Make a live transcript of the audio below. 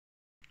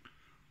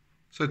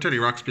So Teddy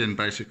Ruxpin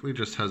basically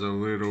just has a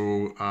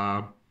little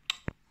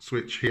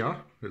switch here.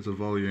 It's a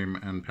volume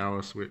and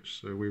power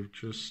switch. So we've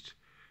just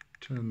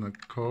turned the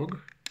cog.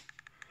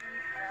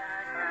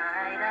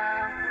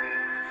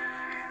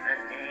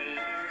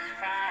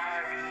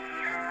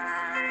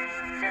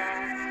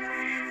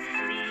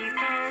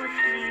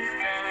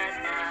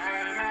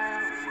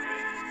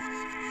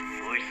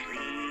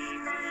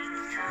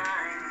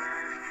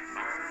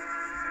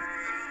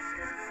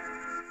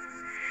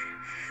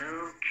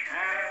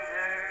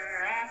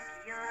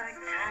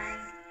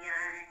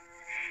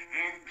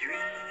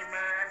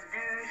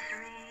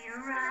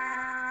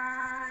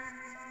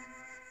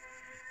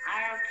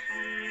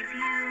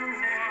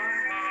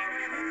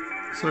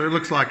 So it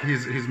looks like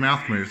his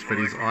mouth moves, but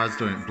his eyes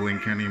don't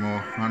blink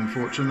anymore,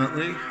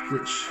 unfortunately,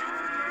 which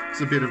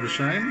is a bit of a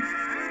shame.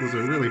 It was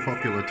a really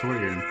popular toy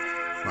in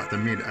like the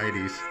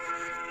mid-80s.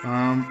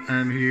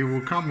 And he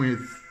will come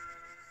with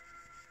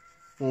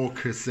 4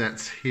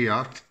 cassettes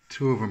here.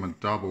 2 of them are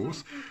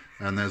doubles,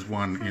 and there's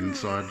one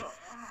inside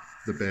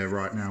the bear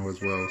right now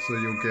as well. So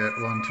you'll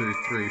get 1, 2,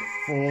 3,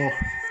 4.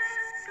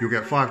 You'll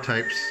get 5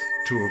 tapes,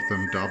 2 of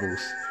them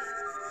doubles.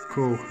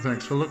 Cool,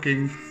 thanks for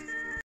looking.